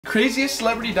Craziest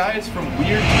celebrity diets from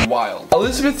weird to wild.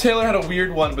 Elizabeth Taylor had a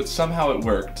weird one, but somehow it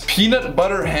worked. Peanut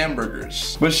butter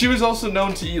hamburgers. But she was also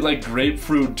known to eat like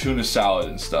grapefruit tuna salad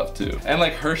and stuff too. And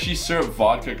like Hershey syrup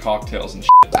vodka cocktails and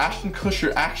shit. Ashton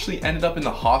Kutcher actually ended up in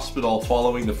the hospital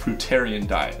following the fruitarian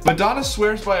diet. Madonna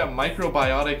swears by a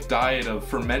microbiotic diet of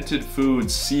fermented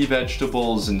foods, sea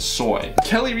vegetables, and soy.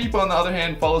 Kelly Ripa, on the other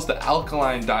hand, follows the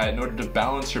alkaline diet in order to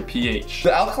balance her pH.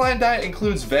 The alkaline diet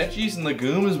includes veggies and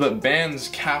legumes, but bans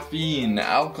caffeine,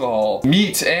 alcohol,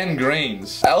 meat, and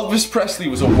grains. Elvis Presley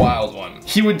was a wild one.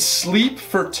 He would sleep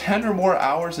for 10 or more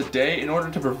hours a day in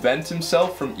order to prevent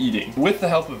himself from eating, with the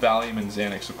help of Valium and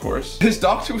Xanax, of course. His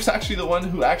doctor was actually the one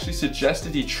who actually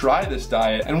suggested he try this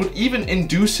diet and would even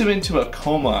induce him into a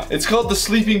coma. It's called the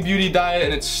Sleeping Beauty diet,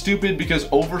 and it's stupid because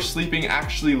oversleeping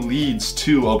actually leads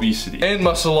to obesity and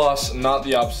muscle loss, not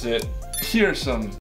the opposite. Here are some